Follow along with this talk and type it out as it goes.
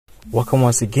Welcome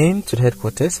once again to the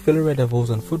headquarters, fellow Red Devils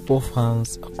and football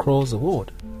fans across the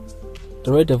world.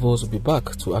 The Red Devils will be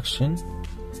back to action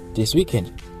this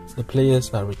weekend. The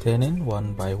players are returning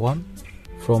one by one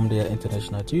from their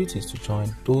international duties to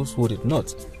join those who did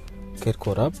not get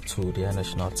caught up to their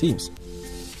national teams.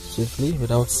 Swiftly,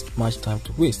 without much time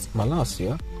to waste,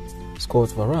 Malacia, Scott,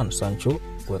 Varane, Sancho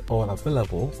were all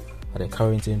available at the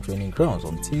Carrington training grounds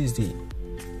on Tuesday.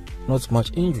 Not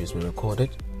much injuries were recorded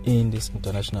in this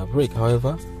international break.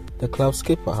 However, the club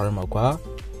skipper Harry Maguire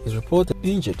is reported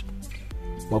injured.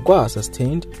 Maguire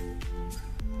sustained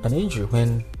an injury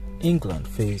when England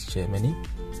faced Germany,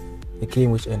 a game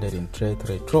which ended in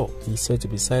 3-3 draw. He is said to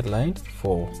be sidelined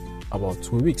for about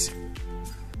 2 weeks.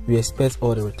 We expect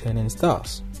all the returning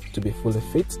stars to be fully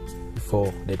fit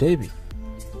before the debut.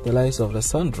 The likes of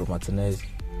Lisandro, Martinez,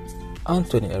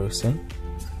 Antony, Eriksen,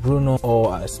 Bruno all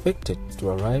are expected to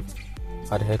arrive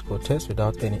at the headquarters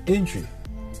without any injury.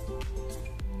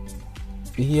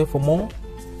 Be here for more.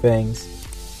 Thanks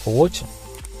for watching.